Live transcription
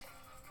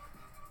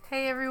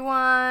Hey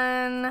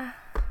everyone,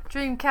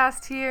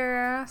 Dreamcast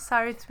here.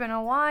 Sorry it's been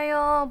a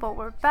while, but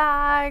we're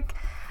back.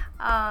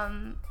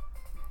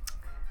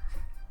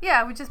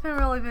 We've just been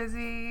really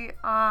busy.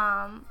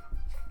 Honestly,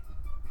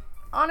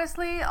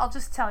 I'll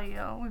just tell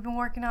you, we've been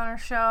working on our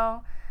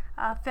show,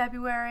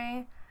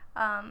 February,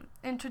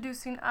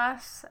 introducing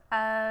us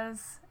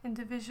as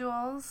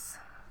individuals,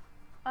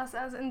 us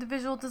as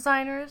individual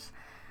designers.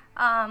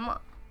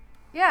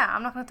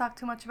 I'm not going to talk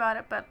too much about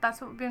it, but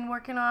that's what we've been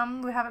working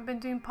on. We haven't been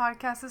doing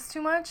podcasts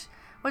too much,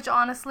 which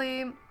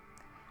honestly,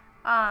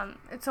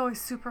 it's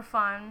always super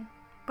fun.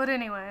 But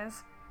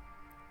anyways,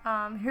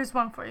 here's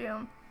one for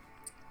you.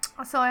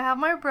 So I have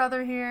my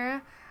brother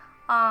here.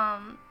 I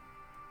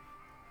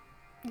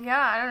don't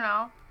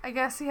know. I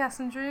guess he has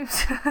some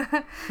dreams.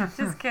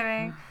 Just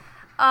kidding.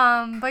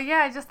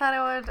 I just thought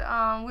I would,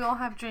 we all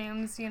have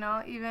dreams,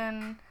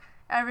 even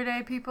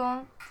everyday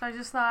people. So I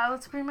just thought,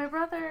 let's bring my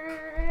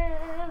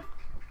brother.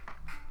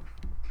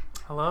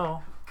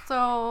 Hello.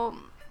 So,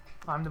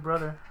 I'm the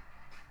brother.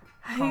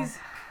 He's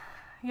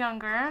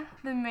younger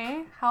than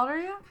me. How old are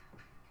you?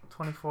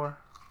 24.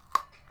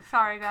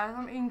 Sorry, guys.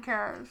 I'm eating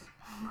carrots.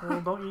 Well,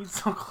 don't eat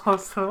so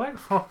close to the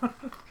microphone.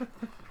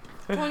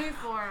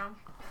 24.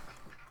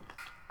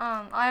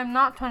 I am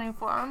not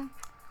 24.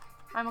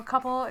 I'm a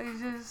couple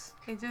ages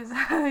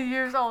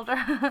years older.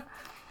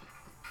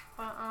 But,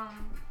 I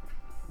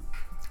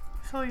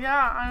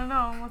don't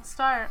know. Let's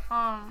start.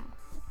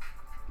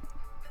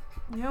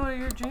 What are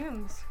your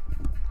dreams?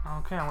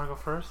 Okay, I'm gonna go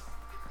first.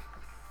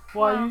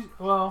 Well,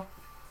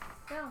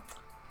 Yeah.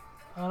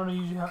 I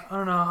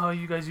don't know how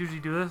you guys usually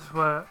do this,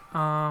 but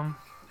I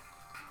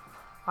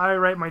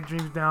write my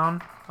dreams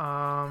down.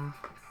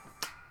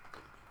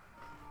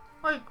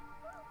 Like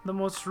The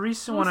most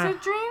recent lucid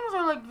dreams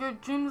or like your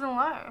dreams in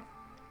life?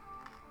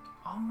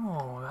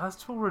 Oh,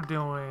 that's what we're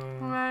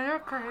doing. Man, you're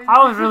crazy.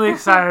 I was really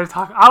excited to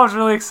talk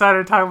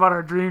about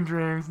our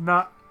dreams,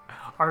 not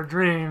our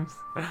dreams.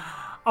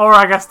 Or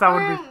I guess that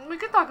would be. We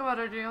could talk about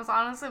our dreams.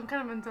 Honestly, I'm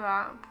kind of into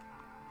that.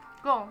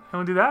 Go. Can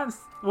we do that?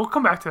 We'll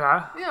come back to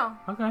that. Yeah.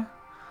 Okay.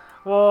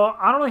 Well,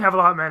 I don't really have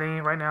many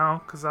right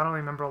now because I don't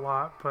remember a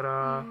lot. But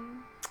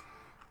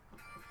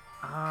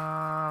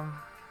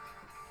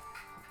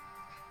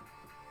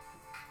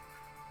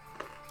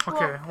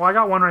Okay. Well, I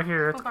got one right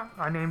here. Okay.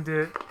 I named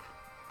it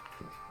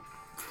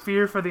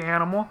Fear for the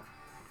Animal.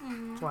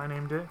 Mm-hmm. That's why I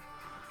named it.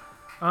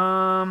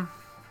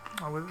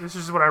 This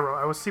is what I wrote.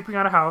 I was sleeping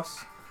at a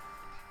house.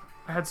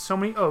 I had so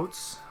many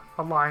oats: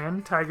 a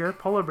lion, tiger,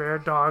 polar bear,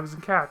 dogs,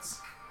 and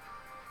cats.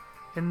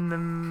 In the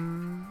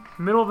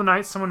middle of the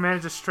night, someone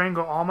managed to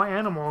strangle all my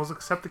animals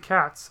except the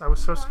cats. I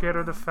was so scared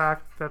of the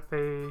fact that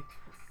they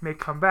may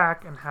come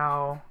back and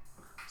how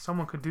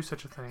someone could do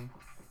such a thing.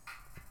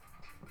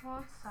 Well,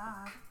 that's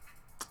sad.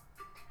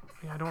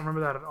 Yeah, I don't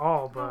remember that at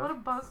all, but... What a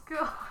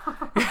buzzkill.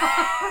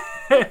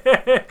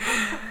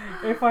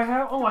 If I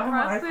have... Oh, I have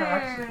my iPad,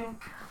 Depressing. actually.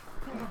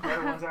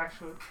 Better ones,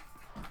 actually.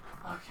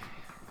 Okay.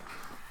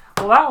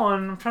 Well, that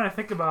one, I'm trying to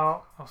think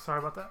about... Oh, sorry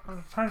about that.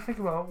 I'm trying to think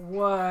about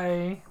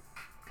what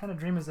kind of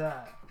dream is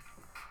that?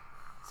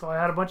 So I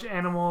had a bunch of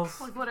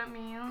animals. Like what it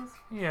means.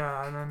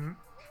 Yeah, and then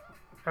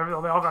they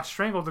all got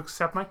strangled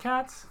except my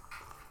cats.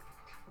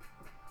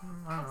 I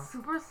don't know. That's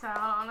super sad,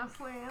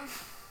 honestly.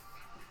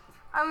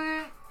 I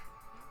mean,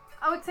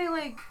 I would say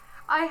like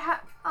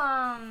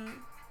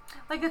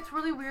it's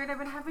really weird. I've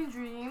been having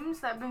dreams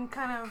that have been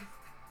kind of.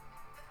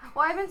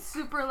 Well, I've been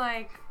super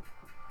like.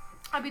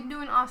 I've been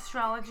doing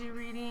astrology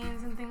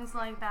readings and things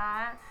like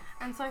that,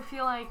 and so I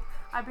feel like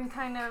I've been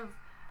kind of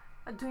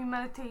doing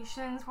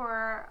meditations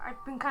where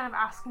I've been kind of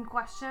asking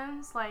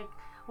questions. Like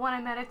when I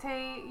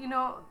meditate,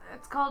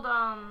 it's called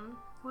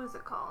what is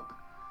it called?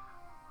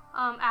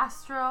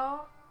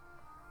 Astro.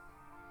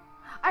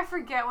 I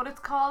forget what it's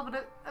called,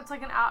 but it's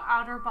like an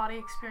outer body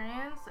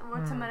experience.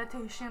 It's a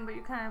meditation, but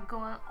you kind of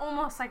go in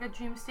almost like a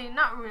dream state.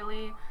 Not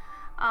really.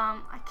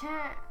 I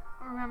can't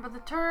remember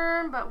the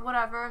term, but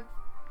whatever.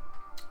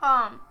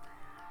 I'll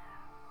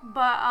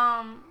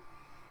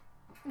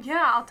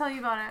tell you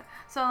about it.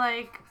 So,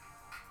 like,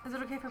 is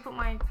it okay if I put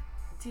my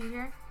tea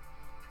here?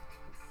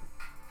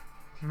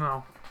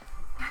 No.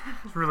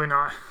 It's really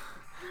not.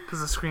 Because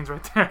the screen's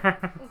right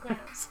there. Okay.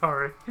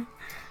 Sorry.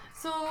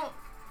 So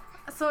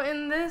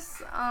in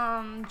this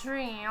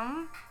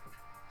dream,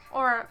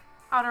 or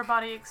outer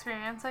body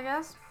experience, I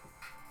guess,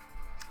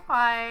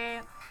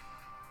 I'm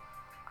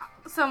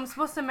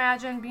supposed to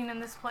imagine being in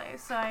this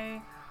place. So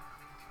I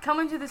come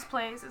into this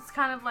place. It's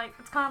kind of like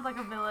a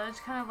village.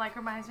 Kind of like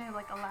reminds me of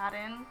like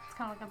Aladdin. It's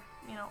kind of like a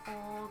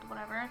old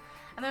whatever.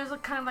 And there's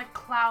like kind of like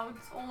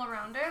clouds all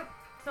around it.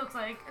 So it's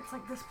like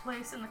this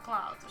place in the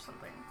clouds or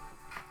something.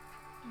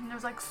 And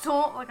there's like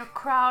a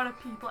crowd of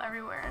people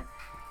everywhere.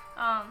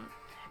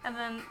 And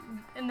then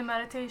in the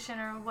meditation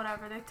or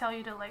whatever, they tell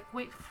you to like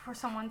wait for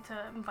someone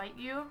to invite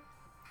you.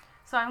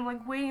 So I'm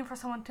like waiting for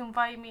someone to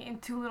invite me,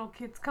 and two little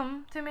kids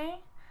come to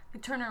me. They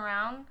turn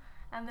around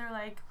and they're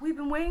like, "We've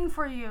been waiting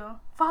for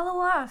you.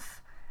 Follow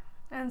us."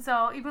 And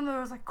so even though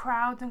there's like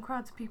crowds and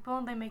crowds of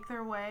people, they make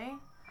their way.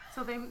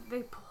 So they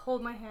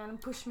hold my hand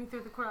and push me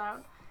through the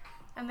crowd.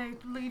 and they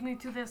lead me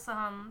to this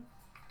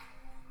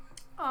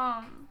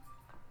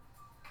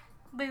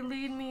they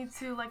lead me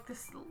to like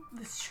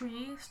this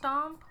tree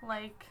stomp,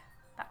 like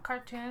that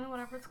cartoon,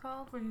 whatever it's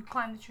called, where you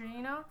climb the tree,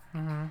 you know.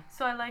 Mm-hmm.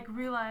 So I like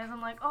realize,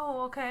 I'm like,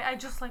 oh, okay. I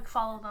just like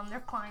follow them. They're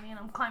climbing.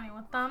 I'm climbing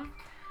with them.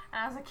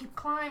 And as I keep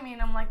climbing,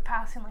 I'm like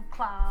passing like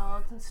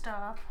clouds and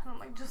stuff. And I'm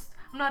like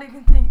I'm not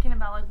even thinking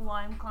about like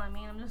why I'm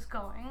climbing. I'm just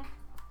going.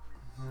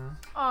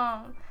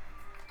 Mm-hmm.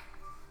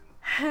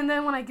 And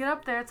then when I get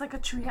up there, it's like a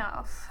tree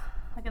house,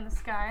 like in the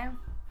sky.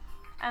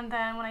 And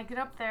then when I get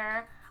up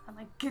there, I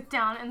like get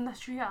down in the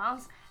tree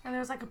house, and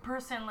there's like a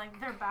person, like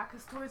their back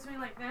is towards me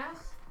like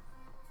this.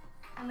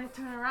 And they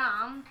turn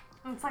around,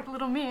 and it's like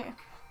little me.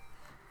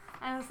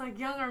 And it's like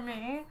younger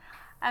me.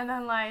 And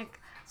then like,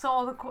 so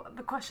all the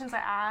questions I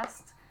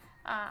asked,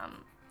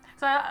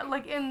 so I,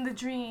 like in the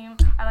dream,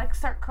 I like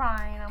start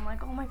crying. I'm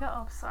like, oh my god,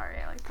 oh sorry,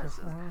 I like touched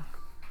this.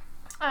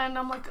 And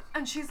I'm like,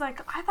 and she's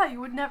like, I thought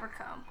you would never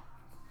come.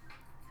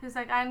 She's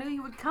like, I knew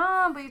you would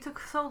come, but you took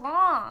so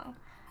long.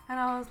 And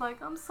I was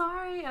like, I'm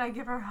sorry. And I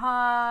give her a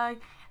hug,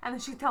 and then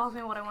she tells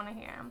me what I want to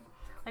hear.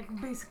 Like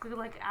basically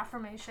like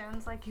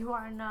affirmations, like you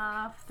are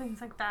enough, things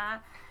like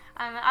that.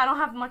 And I don't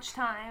have much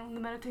time. The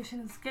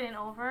meditation is getting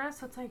over,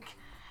 so it's like,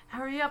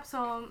 hurry up.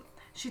 So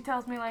she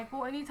tells me like,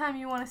 well, anytime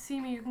you want to see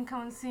me, you can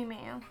come and see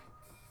me. And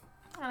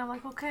I'm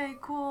like, okay,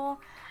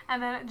 cool.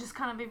 And then it just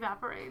kind of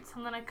evaporates,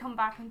 and then I come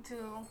back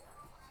into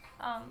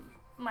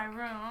my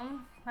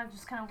room. I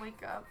just kind of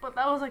wake up. But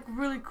that was like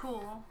really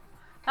cool.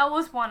 That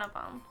was one of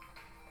them.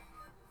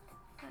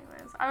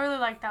 Anyways, I really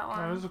like that one.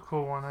 That was a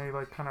cool one. How you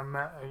like kind of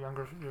met your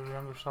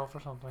younger self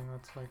or something.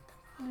 That's like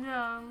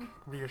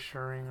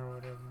reassuring or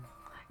whatever.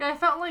 Yeah, I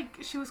felt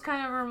like she was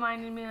kind of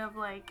reminding me of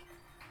like,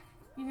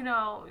 you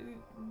know,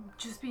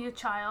 just be a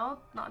child,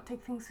 not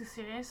take things too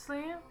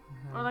seriously.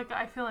 Mm-hmm. Or like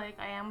I feel like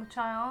I am a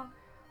child,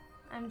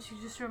 and she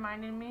just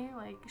reminded me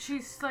like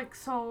she's like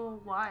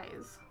so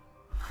wise.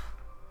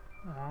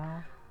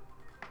 Aww.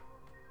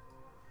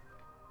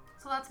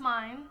 So that's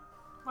mine.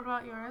 What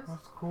about yours?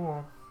 That's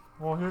cool.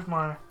 Well, here's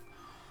mine.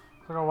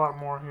 I got a lot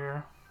more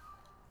here.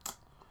 So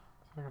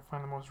I can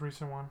find the most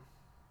recent one.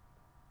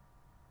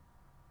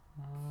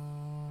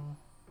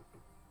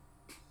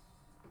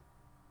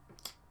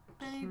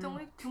 Benny, don't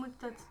make too much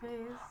dead space.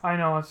 I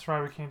know, that's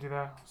right. We can't do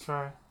that.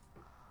 Sorry.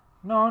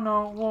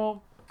 No.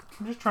 Well,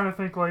 I'm just trying to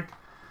think, like,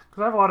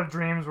 because I have a lot of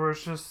dreams where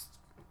it's just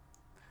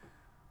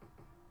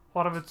a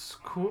lot of it's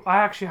cool. I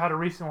actually had a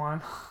recent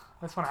one.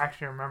 This one I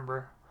actually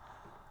remember.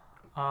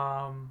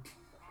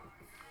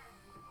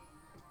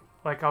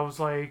 Like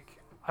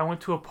I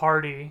went to a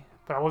party,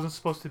 but I wasn't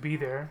supposed to be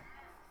there.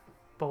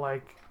 But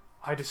like,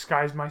 I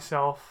disguised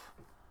myself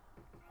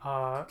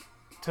to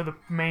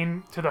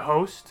the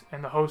host,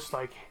 and the host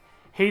like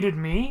hated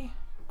me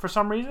for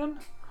some reason.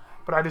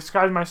 But I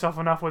disguised myself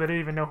enough where they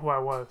didn't even know who I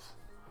was.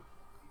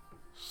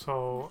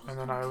 So, and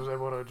then I was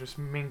able to just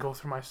mingle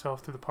through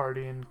myself through the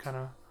party and kind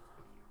of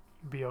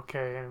be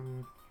okay,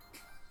 and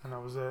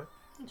that was it.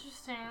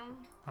 Interesting.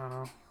 I don't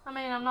know. I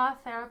mean, I'm not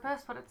a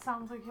therapist, but it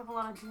sounds like you have a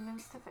lot of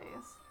demons to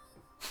face.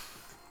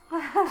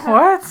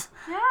 What?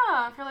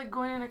 Yeah, if you're like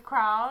going in a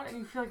crowd and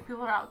you feel like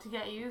people are out to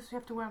get you, so you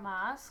have to wear a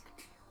mask.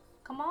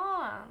 Come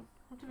on.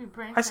 You have to be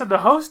brave. I said the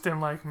host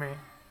didn't like me.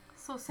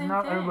 So same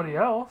Not thing. everybody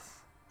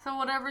else. So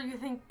whatever you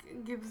think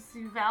gives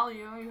you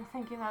value, you're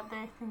thinking that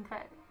they think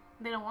that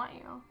they don't want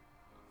you.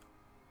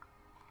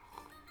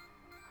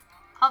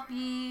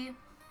 Happy.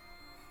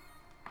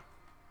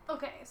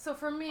 Okay, so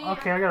for me...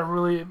 Okay, I got a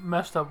really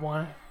messed up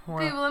one.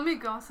 Okay, well, let me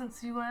go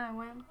since you went, I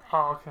went.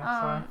 Oh, okay,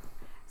 sorry.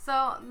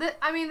 So,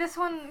 this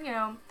one, you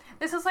know,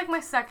 this was like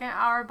my second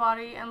hour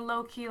body, and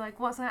low-key, like,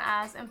 wasn't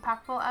as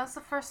impactful as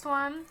the first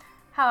one.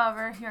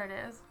 However, here it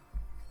is.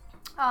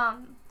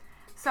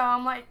 So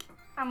I'm like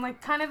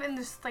kind of in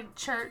this, like,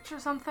 church or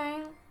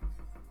something,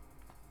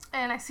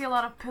 and I see a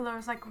lot of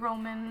pillars, like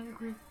Roman,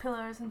 Greek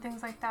pillars and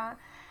things like that.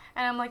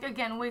 And I'm like,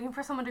 again, waiting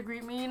for someone to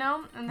greet me, you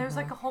know? And there's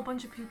like a whole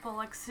bunch of people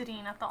like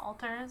sitting at the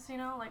altars, you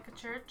know, like a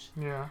church.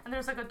 Yeah. And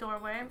there's like a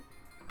doorway.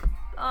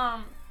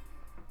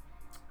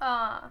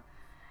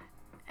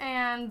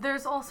 And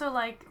there's also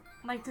like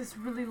this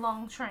really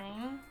long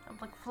train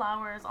of like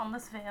flowers on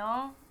this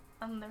veil.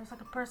 And there's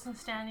like a person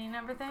standing and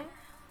everything.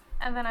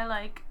 And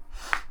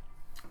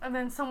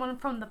then someone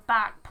from the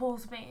back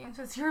pulls me and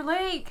says, "You're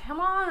late, come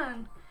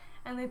on."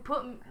 And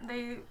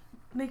they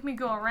make me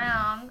go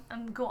around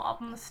and go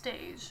up on the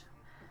stage.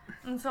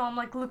 And so I'm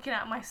like looking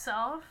at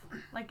myself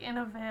like in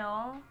a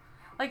veil.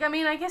 Like, I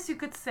mean, I guess you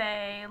could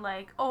say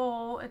like,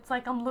 oh, it's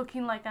like I'm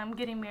looking like I'm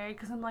getting married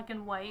because I'm like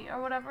in white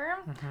or whatever.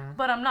 Mm-hmm.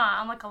 But I'm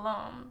not. I'm like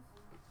alone.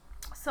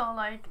 So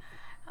like,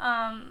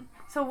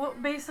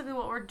 basically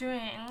what we're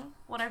doing,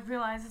 what I've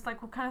realized is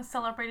like we're kind of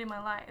celebrating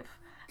my life.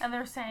 And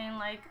they're saying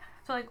like,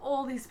 so like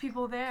all these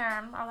people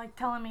there are like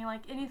telling me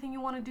like anything you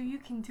want to do, you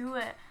can do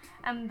it.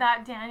 And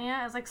that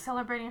Dania is like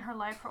celebrating her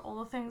life for all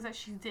the things that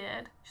she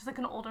did. She's like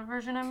an older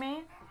version of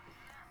me.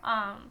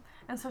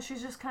 And so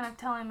she's just kind of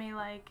telling me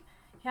like,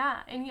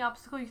 yeah, any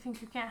obstacle you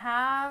think you can't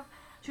have.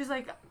 She's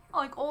like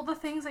all the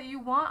things that you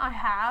want, I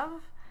have.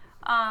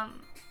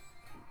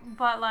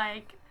 but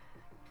like,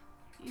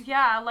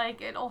 yeah,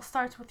 like it all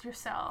starts with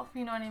yourself,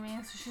 you know what I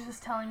mean? So she's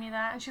just telling me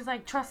that, and she's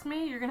like, trust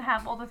me, you're gonna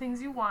have all the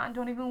things you want,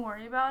 don't even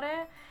worry about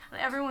it. And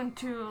everyone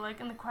too, like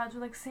in the crowds,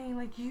 were like saying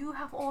like, you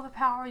have all the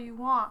power you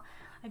want,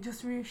 like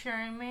just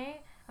reassuring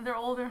me. And they're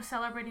older,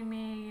 celebrating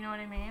me, you know what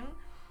I mean?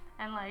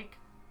 And like,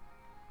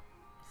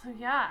 so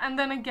yeah. And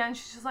then again,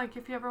 she's just like,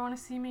 if you ever want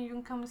to see me, you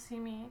can come see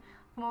me,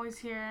 I'm always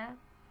here,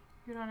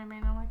 you know what I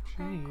mean? I'm like,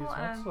 okay, Jeez, cool.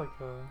 that's like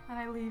a... And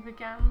I leave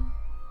again.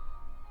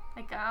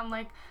 Like, I'm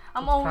It's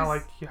always... kind of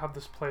like you have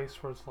this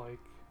place where it's like,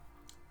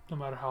 no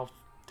matter how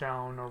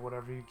down or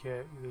whatever you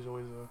get, there's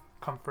always a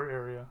comfort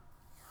area.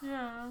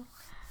 Yeah.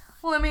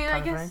 Well, I mean, Kind I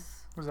of guess...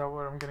 thing? Is that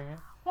what I'm getting at?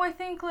 Well, I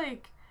think,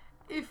 like,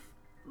 if...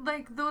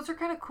 Like, those are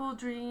kind of cool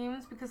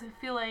dreams, because I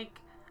feel like...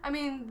 I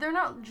mean, they're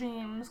not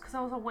dreams, because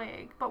I was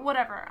awake, but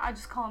whatever. I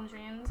just call them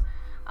dreams.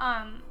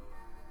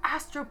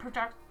 Astral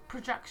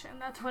projection,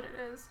 that's what it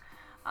is.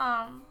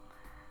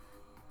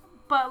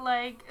 But,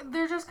 like,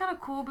 they're just kind of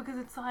cool, because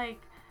it's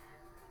like...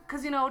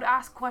 Because, you know, I would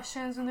ask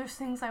questions, and there's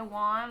things I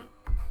want.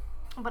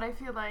 But I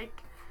feel like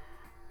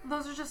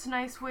those are just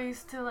nice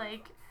ways to,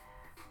 like...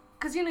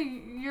 Because, you know,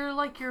 you're,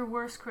 like, your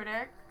worst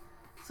critic.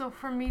 So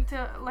for me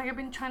to, like, I've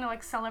been trying to,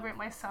 like, celebrate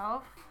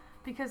myself.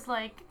 Because,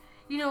 like,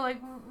 you know,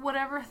 like,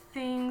 whatever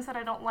things that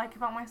I don't like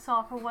about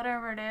myself or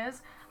whatever it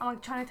is, I'm,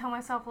 like, trying to tell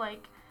myself,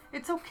 like,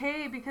 it's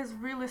okay. Because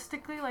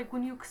realistically, like,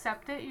 when you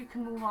accept it, you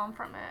can move on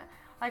from it.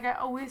 Like, I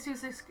always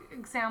use this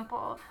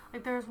example.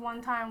 Like, there was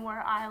one time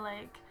where I,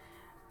 like...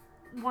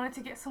 wanted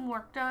to get some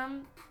work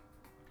done,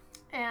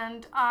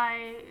 and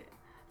I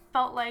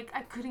felt like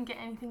I couldn't get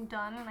anything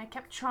done, and I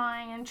kept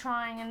trying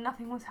and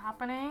nothing was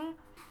happening,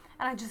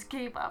 and I just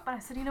gave up, and I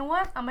said, you know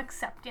what, I'm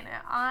accepting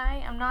it.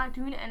 I am not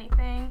doing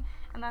anything,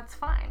 and that's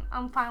fine.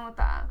 I'm fine with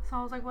that. So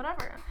I was like,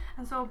 whatever.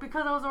 And so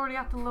because I was already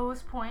at the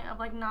lowest point of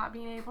like not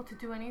being able to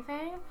do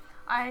anything,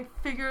 I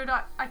figured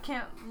I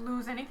can't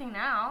lose anything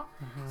now.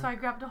 So I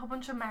grabbed a whole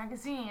bunch of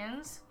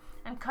magazines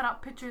and cut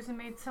out pictures and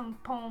made some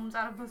poems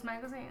out of those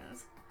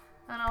magazines.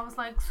 And I was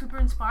like super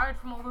inspired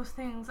from all those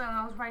things, and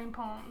I was writing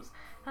poems.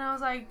 And I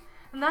was like,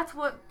 and that's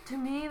what, to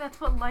me,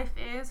 that's what life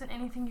is, and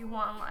anything you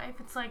want in life.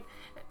 It's like,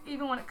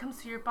 even when it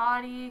comes to your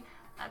body,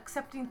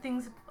 accepting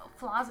things,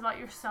 flaws about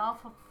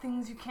yourself,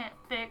 things you can't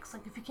fix,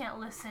 like if you can't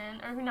listen,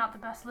 or if you're not the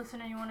best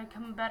listener, you want to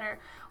become better.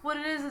 What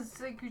it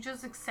is like you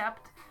just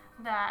accept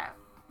that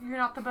you're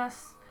not the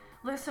best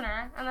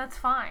listener, and that's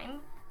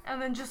fine.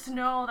 And then just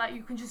know that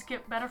you can just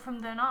get better from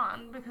then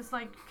on, because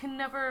like you can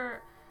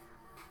never...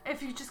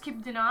 If you just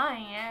keep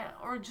denying it,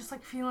 or just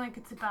like feeling like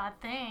it's a bad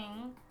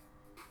thing,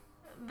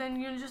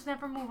 then you just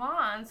never move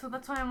on. So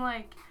that's why I'm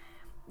like,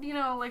 you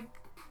know, like,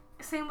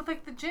 same with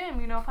like the gym,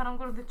 you know, if I don't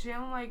go to the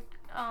gym, like,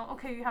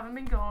 okay, you haven't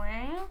been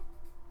going,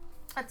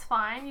 that's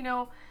fine, you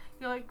know,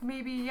 you're like,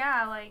 maybe,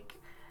 yeah, like,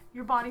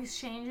 your body's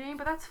changing,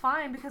 but that's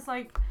fine, because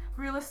like,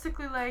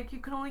 realistically, like, you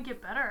can only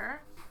get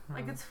better,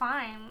 like, it's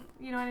fine,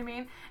 you know what I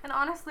mean? And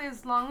honestly,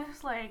 as long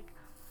as like,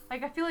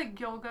 I feel like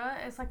yoga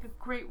is like a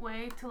great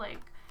way to like,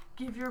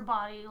 give your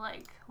body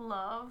like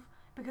love,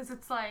 because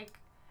it's like,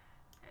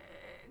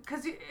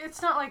 because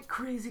it's not like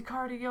crazy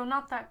cardio,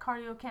 not that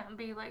cardio can't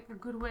be like a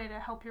good way to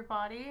help your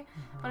body,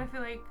 but I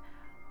feel like,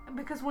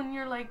 because when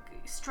you're like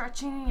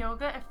stretching in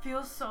yoga, it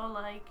feels so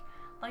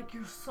like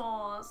your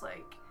soul is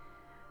like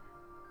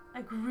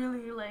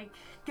really like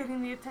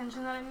getting the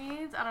attention that it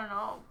needs. I don't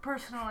know,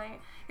 personally,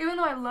 even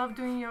though I love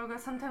doing yoga,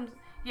 sometimes,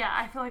 yeah,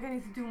 I feel like I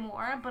need to do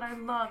more, but I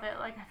love it.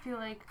 Like, I feel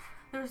like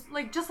there's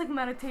like, just like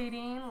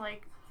meditating,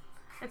 like,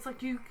 it's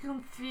like you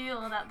can feel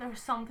that there's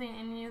something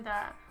in you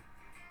that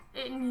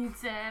it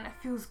needs it, and it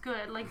feels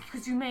good. Like,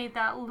 because you made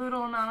that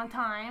little amount of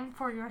time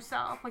for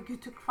yourself. Like, you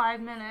took 5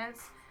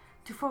 minutes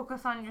to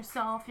focus on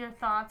yourself, your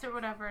thoughts, or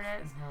whatever it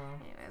is.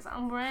 Anyways,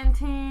 I'm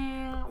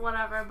ranting,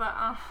 whatever, but,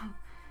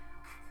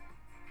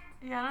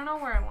 yeah, I don't know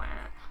where it went.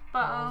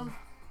 But,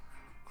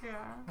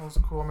 yeah. It was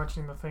cool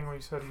mentioning the thing where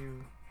you said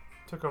you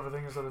took over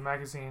things of the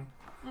magazine,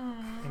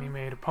 and you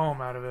made a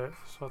poem out of it.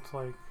 So it's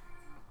like...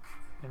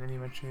 And then you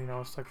mentioned, you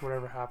know, it's like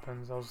whatever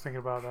happens. I was thinking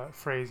about that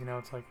phrase, you know,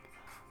 it's like,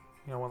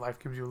 you know, when life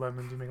gives you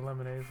lemons, you make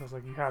lemonade. So it's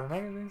like you had a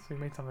magazine, so you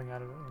made something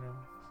out of it, you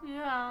know.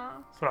 Yeah.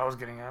 That's what I was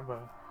getting at,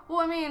 but... Well,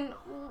 I mean...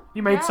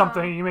 You made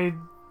something, you made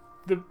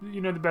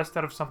the best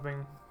out of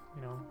something,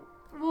 you know.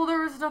 Well,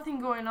 there was nothing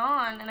going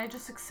on, and I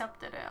just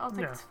accepted it. I was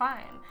like, Yeah. it's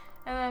fine.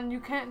 And then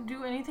you can't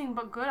do anything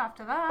but good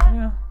after that.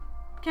 Yeah.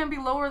 Can't be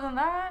lower than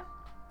that.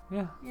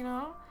 Yeah. You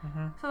know?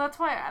 So that's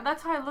how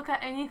I look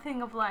at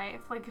anything of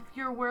life. Like, if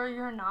you're where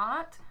you're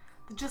not,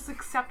 just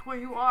accept where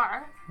you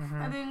are.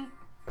 And then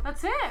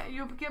that's it.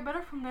 You'll get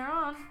better from there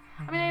on.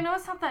 I mean, I know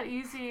it's not that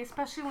easy,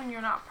 especially when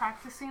you're not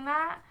practicing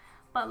that.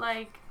 But,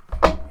 like,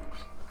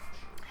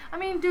 I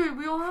mean, dude,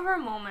 we all have our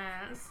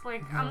moments.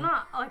 Like, I'm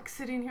not, like,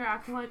 sitting here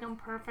acting like I'm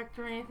perfect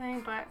or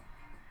anything, but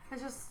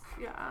it's just,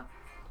 yeah.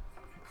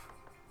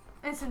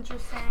 It's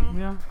interesting.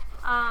 Yeah.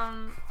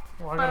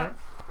 Well, I got it.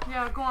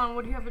 Yeah, go on.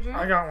 What do you have a dream?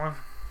 I got one.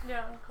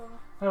 Yeah, cool.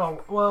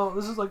 Oh, well,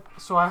 this is like,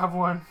 so I have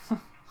one.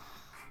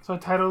 So I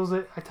titled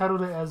it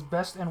as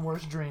Best and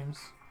Worst Dreams.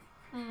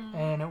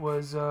 and it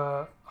was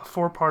a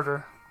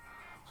 4-parter.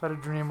 So I had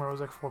a dream where it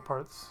was like 4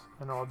 parts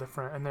and they're all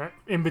different. And then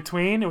in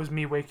between, it was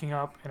me waking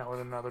up and it was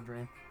another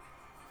dream.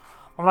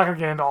 I'm not gonna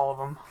get into all of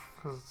them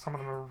because some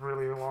of them are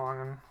really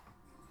long.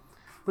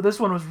 But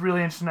this one was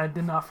really interesting. I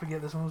did not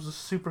forget. This one was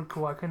just super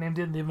cool. I named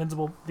it the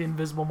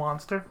Invisible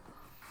Monster.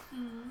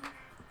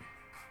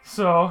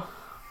 So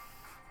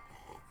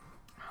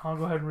I'll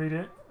go ahead and read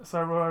it. So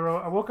I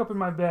wrote, I woke up in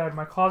my bed.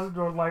 My closet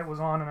door light was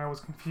on and I was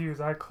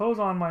confused. I had clothes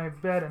on my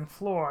bed and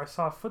floor. I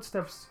saw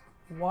footsteps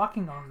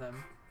walking on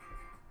them.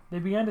 They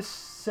began to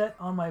set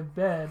on my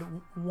bed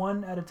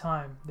one at a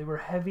time. They were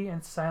heavy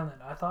and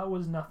silent. I thought it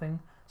was nothing,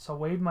 so I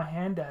waved my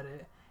hand at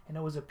it, and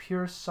it was a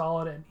pure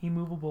solid and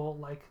immovable,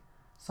 like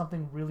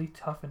something really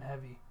tough and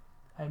heavy.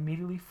 I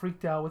immediately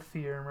freaked out with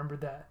fear and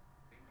remembered that.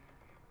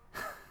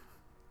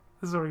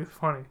 This is really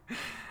funny.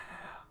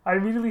 I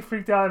immediately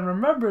freaked out and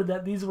remembered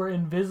that these were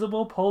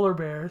invisible polar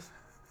bears.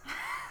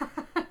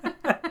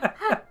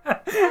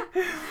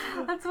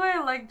 That's why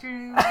I like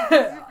dreams.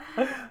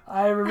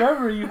 I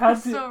remember you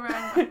had to. So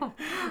random.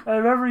 I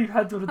remember you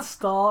had to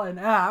install an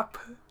app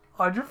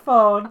on your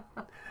phone,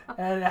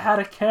 and it had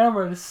a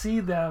camera to see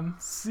them.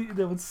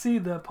 They would see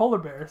the polar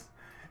bears,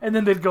 and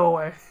then they'd go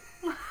away.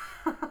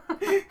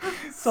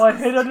 So I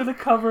hid under the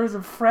covers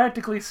and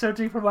frantically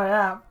searching for my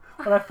app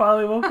when I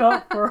finally woke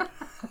up for.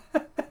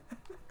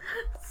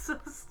 So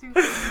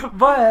stupid.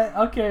 But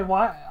okay,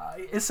 why?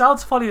 It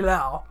sounds funny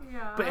now.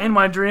 Yeah. But in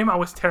my dream, I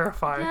was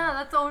terrified. Yeah,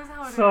 that's always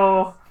how it is.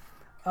 So,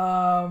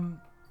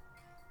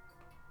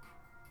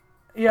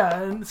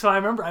 yeah, and so I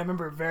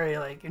remember it very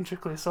like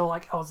intricately. So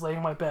like I was laying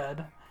in my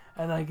bed,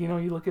 and like you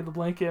look at the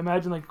blanket.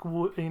 Imagine like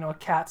a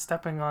cat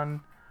stepping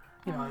on,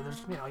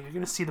 there's you're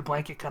gonna see the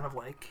blanket kind of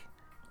like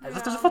as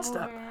if there's a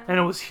footstep, and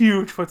it was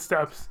huge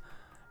footsteps,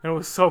 and it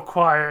was so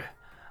quiet.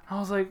 I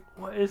was like,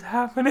 what is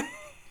happening?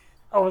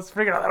 I was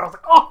freaking out. I was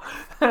like, oh,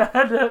 I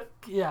had to,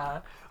 yeah.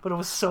 But it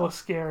was so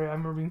scary. I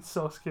remember being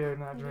so scared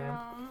in that dream.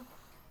 Yeah.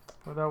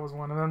 But that was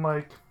one. And then,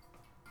 like,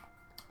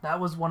 that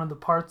was one of the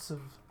parts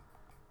of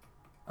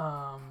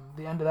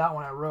the end of that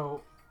one I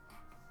wrote.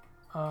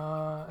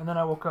 And then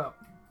I woke up.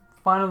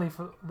 Finally,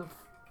 for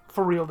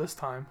real this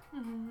time.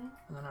 Mm-hmm.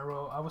 And then I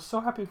wrote, I was so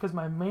happy because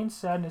my main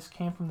sadness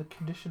came from the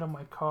condition of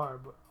my car.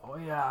 But, oh,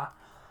 yeah.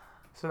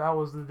 So that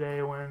was the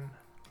day when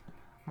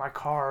my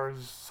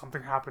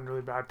something happened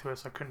really bad to it,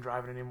 so I couldn't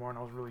drive it anymore, and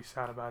I was really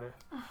sad about it.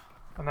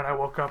 And then I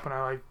woke up and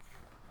I like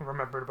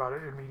remembered about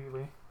it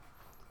immediately.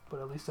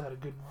 But at least I had a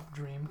good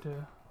dream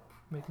to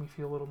make me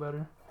feel a little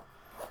better.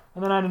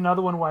 And then I had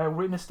another one where I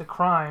witnessed a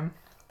crime,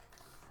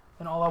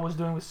 and all I was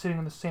doing was sitting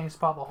in the same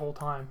spot the whole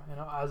time,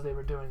 as they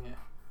were doing it.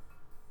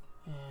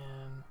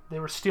 And they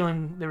were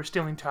stealing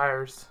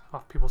tires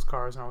off people's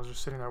cars, and I was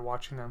just sitting there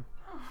watching them.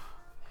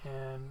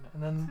 And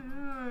then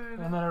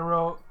I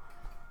wrote.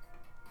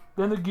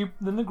 Then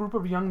the group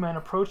of young men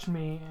approached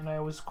me, and I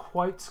was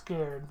quite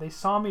scared. They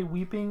saw me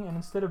weeping, and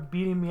instead of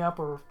beating me up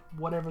or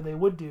whatever they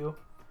would do,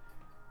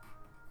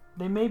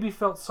 they maybe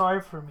felt sorry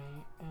for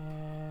me.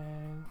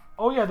 And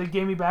oh yeah, they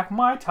gave me back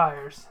my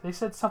tires. They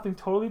said something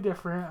totally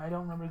different. I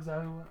don't remember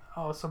exactly what.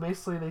 Oh, so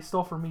basically they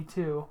stole from me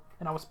too,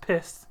 and I was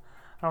pissed.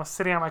 And I was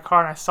sitting in my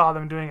car, and I saw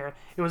them doing it.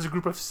 It was a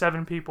group of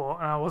 7 people,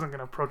 and I wasn't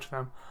gonna approach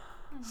them.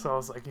 Mm-hmm. So I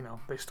was like,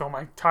 they stole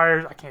my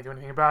tires. I can't do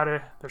anything about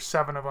it. There's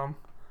 7 of them.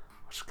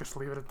 Just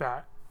leave it at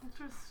that.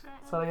 Interesting.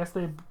 So I guess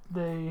they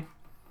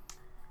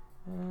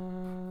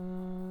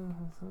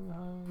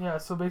yeah.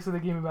 So basically,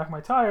 they gave me back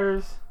my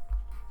tires.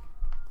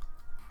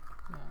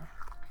 Yeah.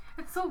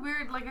 It's so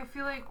weird. Like I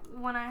feel like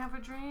when I have a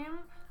dream,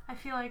 I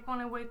feel like when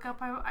I wake up,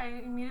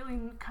 I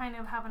immediately kind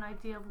of have an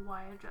idea of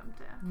why I dreamt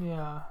it.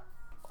 Yeah.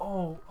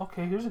 Oh,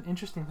 okay. Here's an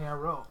interesting thing I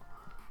wrote.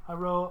 I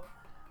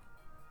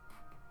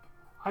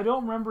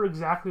don't remember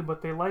exactly,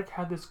 but they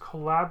had this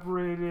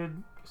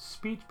collaborated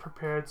speech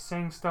prepared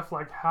saying stuff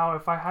like how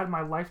if I had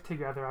my life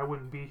together, I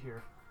wouldn't be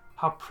here.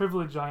 How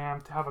privileged I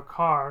am to have a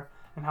car,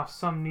 and how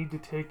some need to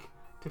take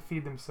to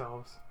feed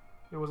themselves.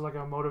 It was like a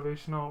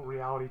motivational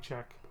reality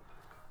check.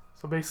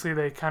 So basically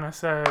they kind of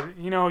said,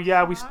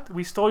 yeah,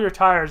 we stole your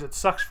tires. It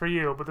sucks for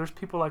you, but there's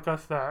people like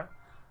us that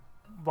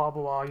blah,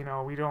 blah,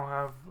 blah, we don't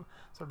have...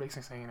 So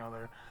basically saying,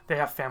 they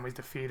have families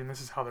to feed, and this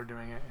is how they're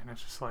doing it. And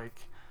it's just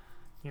like...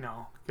 get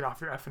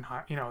off your effing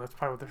high. That's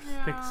probably what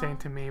they're saying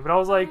to me. But I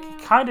was like,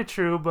 kind of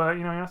true, but,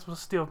 you're not supposed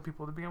to steal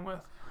people to begin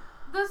with.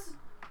 That's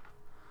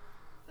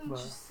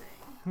interesting.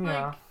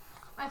 Yeah.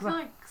 Like, I feel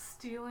like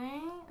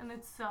stealing in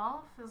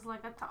itself is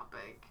like a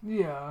topic.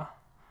 Yeah.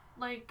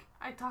 Like,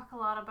 I talk a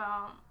lot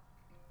about,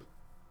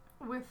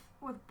 with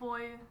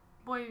Boy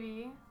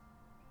V,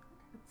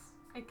 it's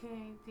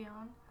aka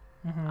Dion.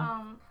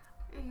 Mm-hmm.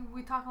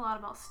 We talk a lot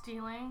about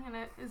stealing, and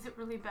is it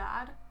really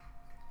bad?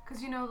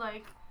 Because,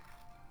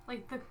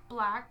 like the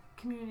black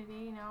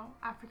community,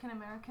 African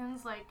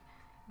Americans, like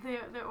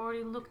they're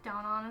already looked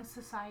down on in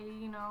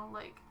society,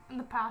 like in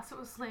the past it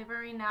was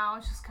slavery, now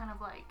it's just kind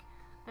of like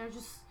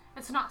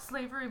it's not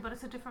slavery, but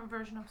it's a different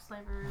version of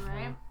slavery,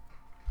 right?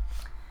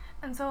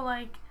 And so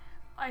like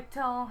I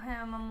tell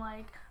him, I'm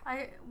like,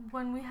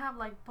 when we have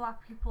like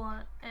black people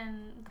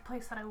in the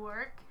place that I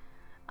work,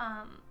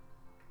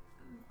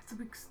 so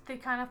they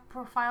kind of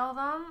profile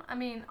them. I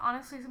mean,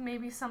 honestly,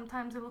 maybe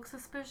sometimes it looks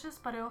suspicious,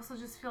 but I also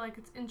just feel like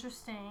it's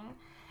interesting.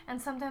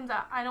 And sometimes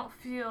I don't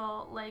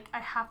feel like I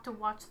have to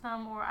watch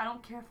them, or I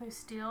don't care if they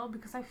steal,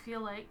 because I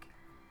feel like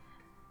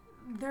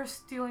they're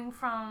stealing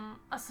from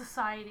a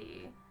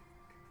society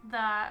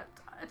that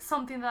it's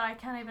something that I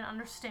can't even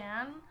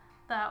understand.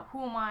 That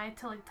who am I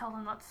to like tell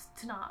them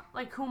not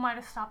like, who am I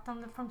to stop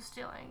them from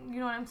stealing? You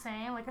know what I'm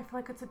saying? Like, I feel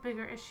like it's a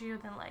bigger issue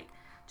than like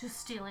just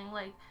stealing.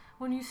 Like,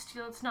 when you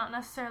steal, it's not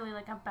necessarily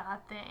like a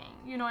bad thing.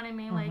 You know what I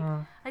mean? Like,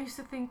 I used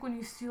to think when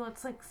you steal,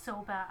 it's like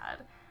so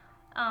bad.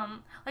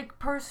 Like,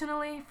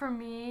 personally, for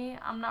me,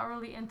 I'm not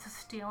really into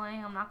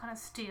stealing. I'm not gonna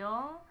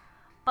steal.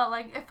 But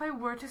like, if I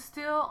were to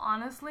steal,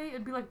 honestly,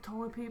 it'd be like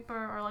toilet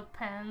paper or like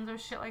pens or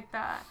shit like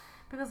that,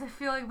 because I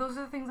feel like those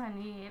are the things I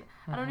need.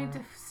 I don't need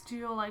to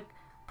steal like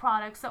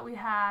products that we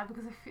have,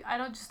 because I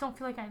don't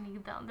feel like I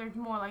need them. They're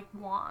more like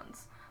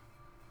wants.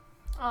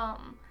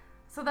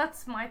 So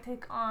that's my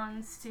take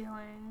on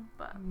stealing.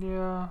 But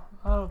yeah,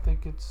 I don't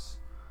think it's.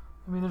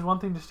 I mean, there's one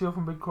thing to steal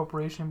from a big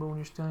corporation, but when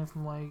you're stealing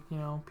from like, you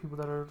know, people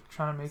that are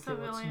trying to make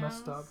civilians. it, it's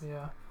messed up.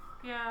 Yeah.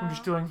 Yeah. When you're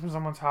stealing from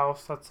someone's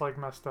house, that's like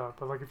messed up.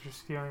 But like if you're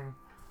stealing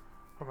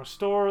from a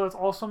store, that's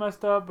also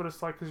messed up. But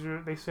it's like, because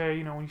they say,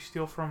 you know, when you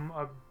steal from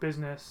a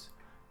business,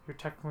 you're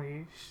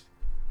technically,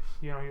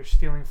 you know, you're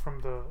stealing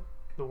from the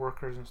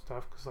workers and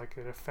stuff, because like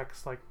it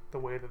affects like the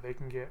way that they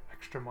can get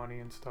extra money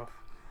and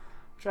stuff,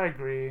 which I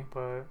agree.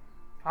 But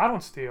I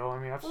don't steal. I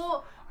mean,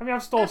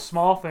 I've stole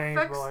small things,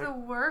 but like the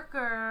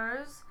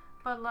workers,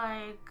 but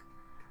like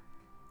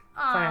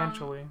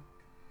financially.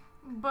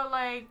 But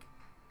like,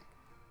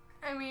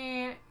 I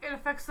mean, it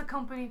affects the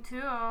company too.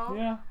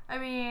 Yeah. I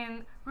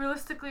mean,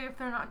 realistically, if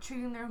they're not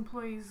treating their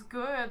employees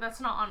good, that's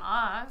not on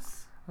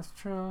us. That's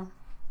true.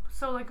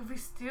 So like, if we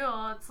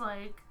steal, it's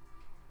like,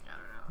 I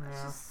don't know.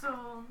 It's just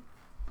so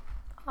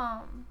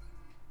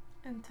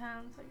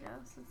intense, I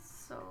guess. It's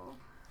so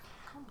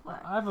complex.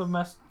 I have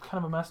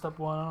kind of a messed up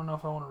one. I don't know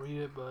if I want to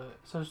read it, but it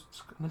says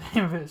the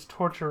name of it is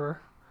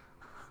Torturer.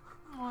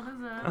 What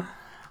is it?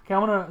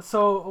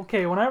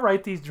 Okay, when I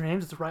write these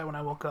dreams, it's right when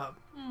I woke up.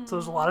 So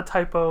there's a lot of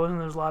typos and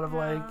there's a lot of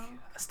like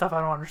stuff I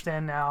don't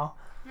understand now.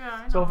 Yeah.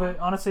 I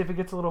know. So if it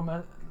gets a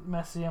little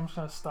messy, I'm just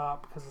gonna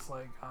stop, because it's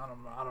like I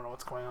don't know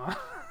what's going on.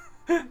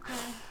 Okay.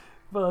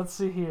 But let's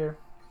see here.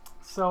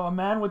 So a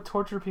man would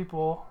torture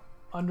people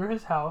under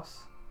his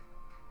house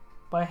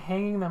by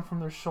hanging them from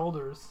their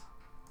shoulders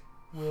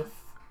with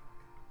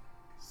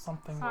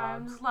something. Sorry,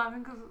 I'm just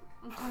laughing because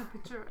I'm trying to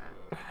picture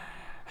it.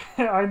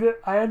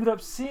 I ended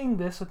up seeing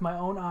this with my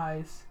own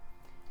eyes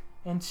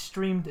and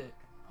streamed it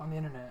on the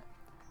internet.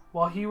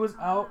 While he was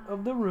out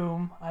of the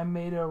room, I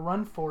made a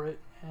run for it,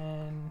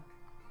 and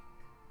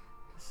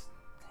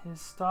he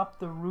stopped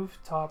the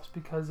rooftops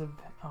because of...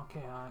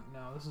 Okay,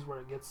 no, this is where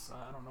it gets...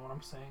 I don't know what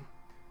I'm saying.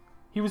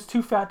 He was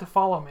too fat to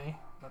follow me.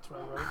 That's what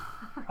I wrote.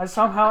 I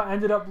somehow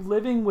ended up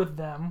living with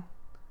them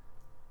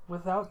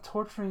without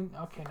torturing...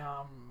 Okay,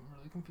 now I'm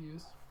really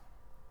confused.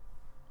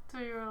 So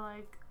you were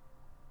like...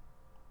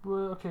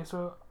 Well, okay,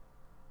 so...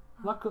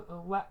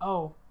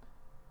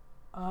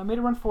 I made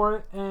a run for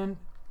it and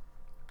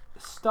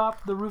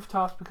stopped the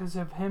rooftops because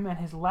of him and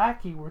his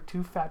lackey were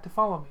too fat to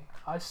follow me.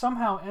 I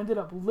somehow ended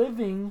up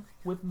living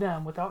with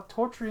them without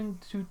torturing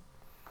to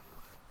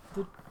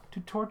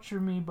torture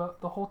me, but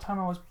the whole time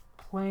I was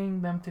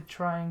playing them to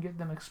try and get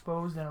them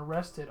exposed and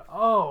arrested.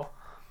 Oh,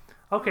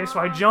 okay, so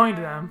I joined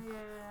them,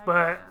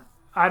 but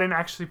I didn't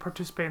actually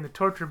participate in the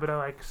torture, but I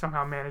like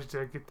somehow managed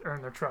to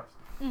earn their trust.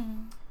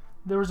 Mm-hmm.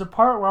 There was a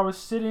part where I was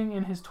sitting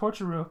in his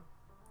torture room.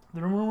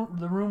 The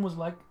room was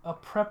like a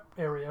prep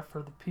area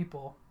for the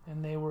people,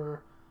 and they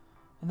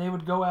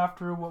would go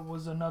after what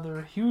was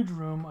another huge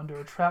room under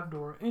a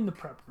trapdoor in the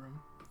prep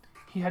room.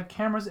 He had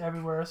cameras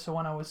everywhere, so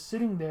when I was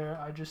sitting there,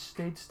 I just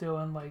stayed still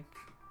and like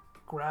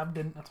grabbed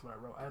a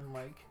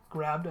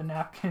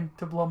napkin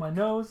to blow my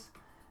nose,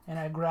 and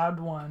I grabbed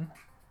one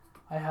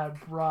I had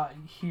brought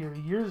here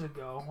years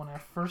ago when I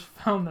first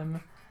found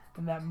them,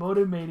 and that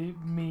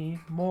motivated me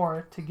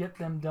more to get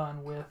them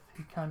done with.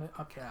 I don't know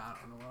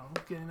what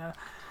I'm getting at.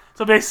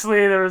 So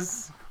basically,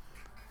 there's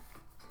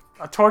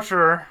a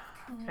torturer,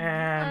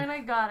 and I mean, I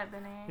got it,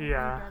 Benny.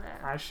 yeah,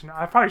 I get it.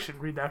 I probably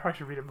shouldn't read that. I probably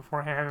should read it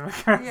beforehand.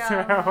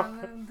 Yeah,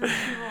 there's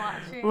people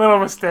watching. Little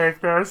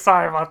mistake there.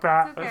 Sorry about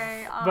that. It's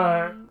okay.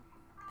 But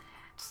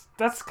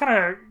that's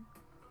kind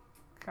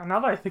of,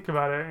 now that I think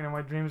about it,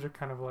 my dreams are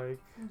kind of like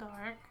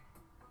dark.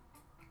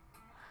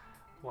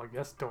 Well, I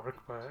guess dark,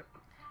 but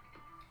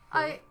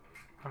I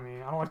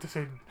mean, I don't like to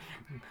say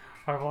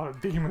I have a lot of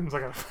demons I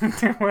gotta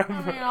deal with.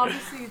 I mean,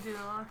 obviously you do.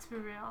 Let's be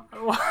real.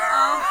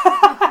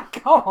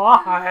 Come on.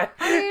 I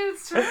mean,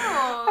 it's true.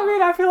 I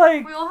mean, I feel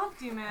like we all have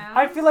demons.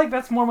 I feel like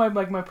that's more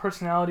my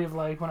personality of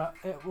like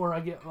where I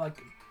get like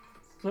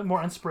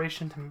more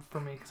inspiration for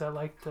me, because I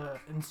like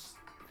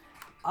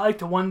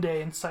to one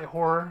day incite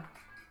horror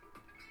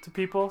to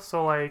people.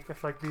 So like I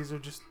feel like these are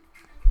just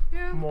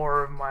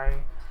more of my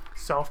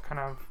self kind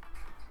of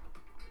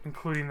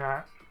including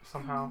that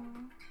somehow.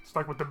 Mm. It's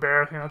like with the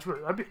bear thing.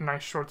 That'd be a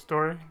nice short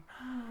story.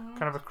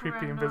 Kind of a It's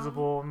creepy, random.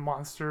 invisible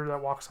monster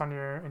that walks on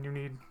your, and you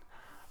need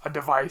a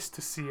device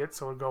to see it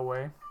so it'll go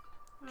away.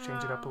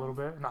 Change it up a little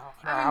bit. An I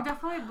mean, app.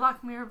 definitely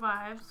Black Mirror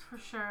vibes for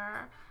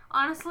sure.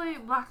 Honestly,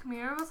 Black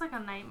Mirror was like a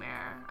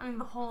nightmare. I mean,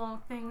 the whole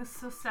thing is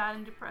so sad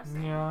and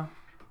depressing. Yeah.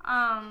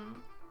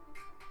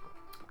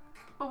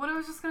 But what I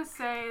was just gonna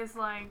say is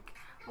like,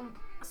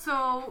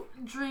 so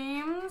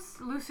dreams,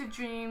 lucid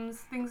dreams,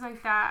 things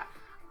like that.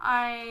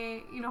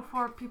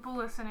 For people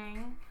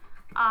listening,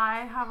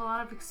 I have a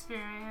lot of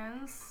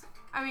experience.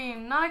 I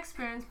mean, not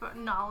experience, but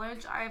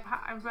knowledge.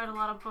 I've read a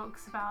lot of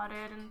books about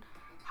it and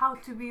how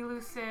to be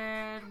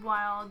lucid,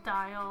 wild,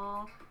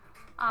 dial.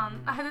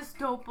 I had this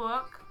dope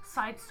book,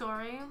 Side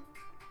Story.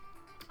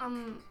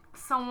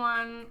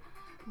 Someone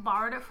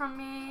borrowed it from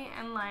me,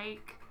 and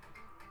like,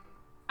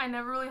 I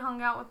never really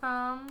hung out with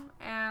them,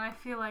 and I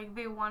feel like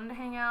they wanted to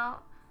hang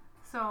out.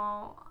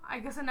 So I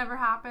guess it never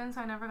happened,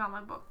 so I never got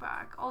my book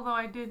back. Although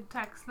I did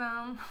text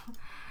them.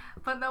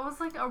 But that was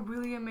like a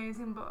really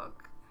amazing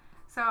book.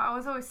 So I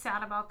was always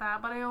sad about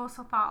that. But I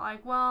also thought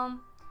like, well,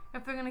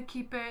 if they're going to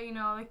keep it,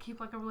 they keep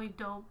like a really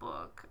dope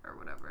book or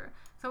whatever.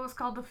 So it was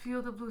called The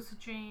Field of Lucid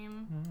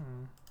Dream.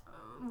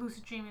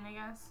 Lucid Dreaming, I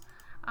guess.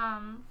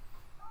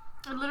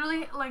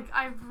 Literally, like,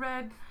 I've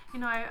read,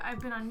 I've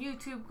been on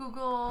YouTube,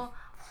 Google,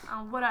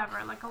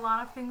 whatever. Like, a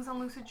lot of things on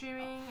lucid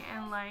dreaming.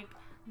 And like,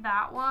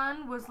 that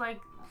one was like,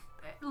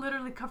 it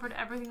literally covered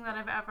everything that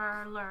I've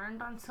ever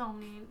learned on so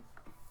many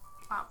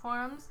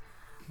platforms,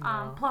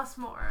 plus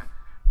more.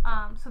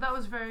 So that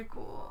was very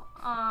cool.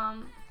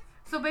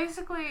 So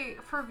basically,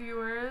 for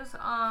viewers,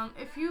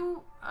 if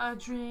you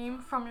dream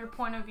from your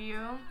point of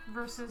view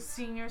versus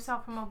seeing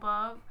yourself from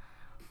above,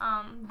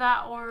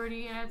 that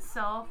already in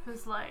itself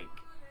is like,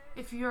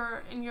 if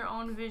you're in your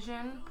own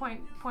vision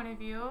point of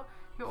view,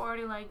 you're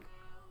already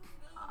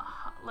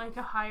like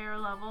a higher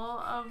level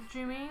of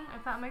dreaming,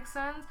 if that makes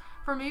sense.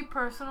 For me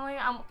personally,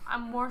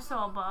 I'm more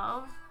so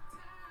above.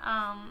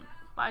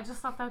 But I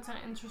just thought that's an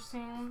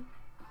interesting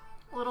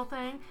little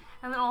thing.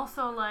 And then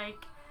also,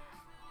 like,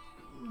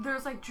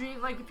 there's like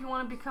dream, like if you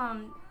want to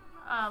become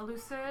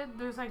lucid,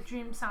 there's like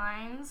dream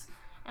signs,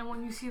 and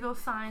when you see those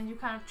signs, you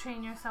kind of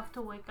train yourself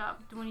to wake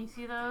up when you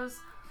see those.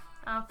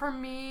 For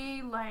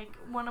me, like,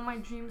 one of my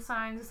dream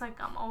signs is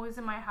like I'm always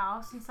in my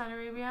house in Saudi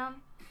Arabia.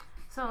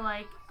 So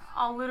like,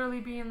 I'll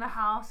literally be in the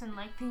house and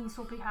like things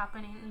will be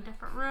happening in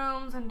different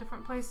rooms and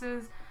different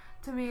places.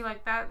 To me,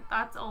 like,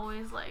 that's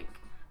always like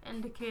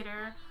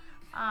indicator.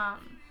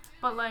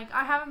 But like,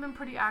 I haven't been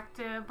pretty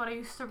active, but I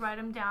used to write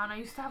them down. I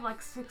used to have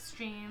like 6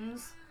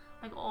 dreams,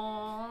 like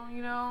all,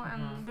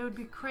 and they would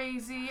be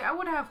crazy. I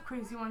would have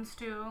crazy ones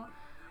too.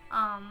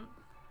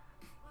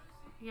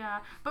 Yeah,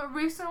 but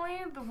recently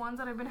the ones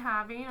that I've been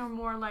having are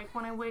more like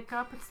when I wake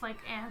up, it's like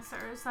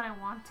answers that I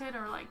wanted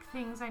or like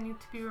things I need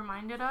to be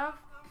reminded of.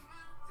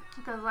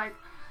 Because like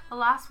the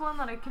last one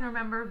that I can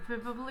remember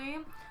vividly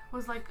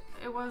was like,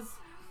 it was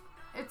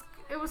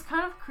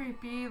kind of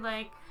creepy.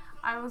 Like,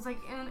 I was like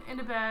in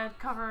a bed,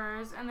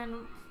 covers, and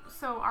then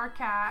so our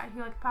cat,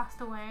 he like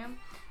passed away.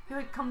 He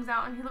like comes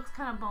out and he looks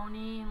kind of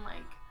bony and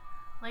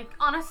like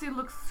honestly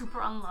looks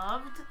super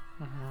unloved.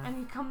 And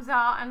he comes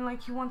out and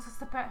like he wants us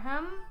to pet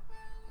him.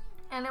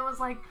 And it was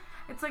like,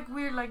 it's like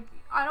weird, like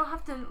I don't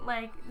have to,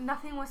 like,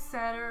 nothing was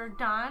said or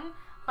done,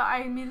 but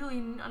I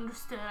immediately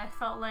understood. I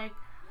felt like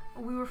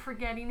we were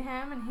forgetting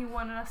him and he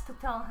wanted us to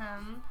tell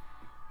him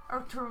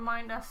or to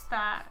remind us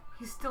that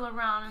he's still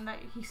around and that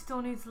he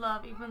still needs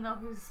love even though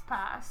he's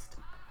passed.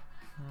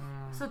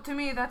 So to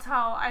me, that's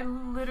how I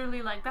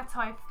literally, like, that's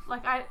how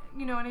I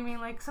you know what I mean?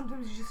 Like,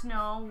 sometimes you just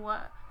know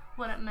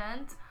what it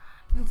meant.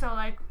 And so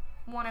like,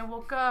 when I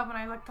woke up and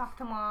I like talked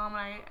to mom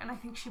and I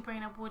think she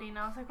brought up Woody, and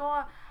I was like,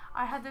 oh,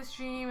 I had this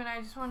dream and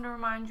I just wanted to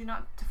remind you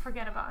not to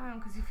forget about him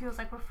because he feels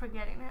like we're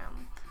forgetting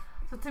him.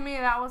 So to me,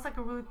 that was like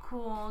a really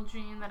cool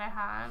dream that I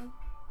had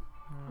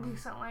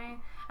recently.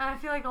 And I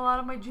feel like a lot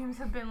of my dreams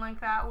have been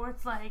like that, where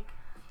it's like,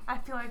 I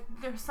feel like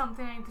there's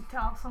something I need to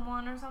tell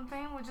someone or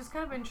something, which is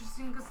kind of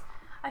interesting because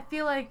I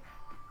feel like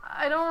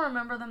I don't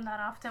remember them that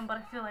often, but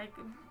I feel like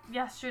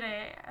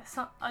yesterday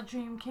a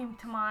dream came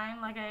to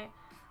mind, like I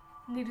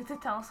needed to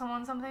tell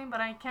someone something, but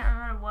I can't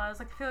remember what it was.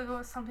 Like, I feel like it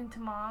was something to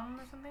mom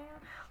or something.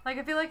 Like,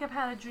 I feel like I've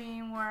had a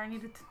dream where I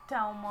needed to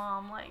tell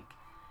mom, like,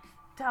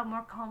 to have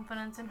more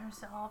confidence in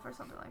herself or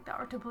something like that,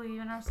 or to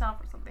believe in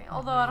herself or something.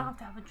 Although I don't have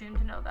to have a dream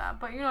to know that,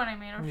 but you know what I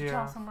mean, or to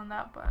tell someone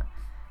that. But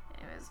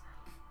anyways,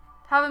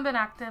 haven't been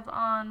active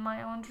on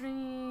my own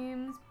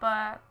dreams,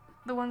 but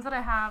the ones that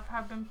I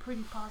have been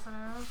pretty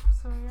positive.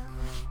 So yeah.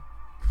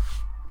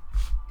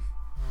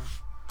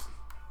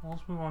 Well,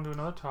 let's move on to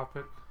another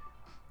topic.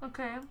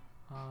 Okay.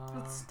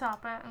 Let's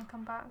stop it and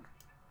come back.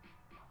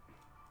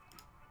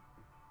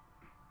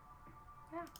 Yeah.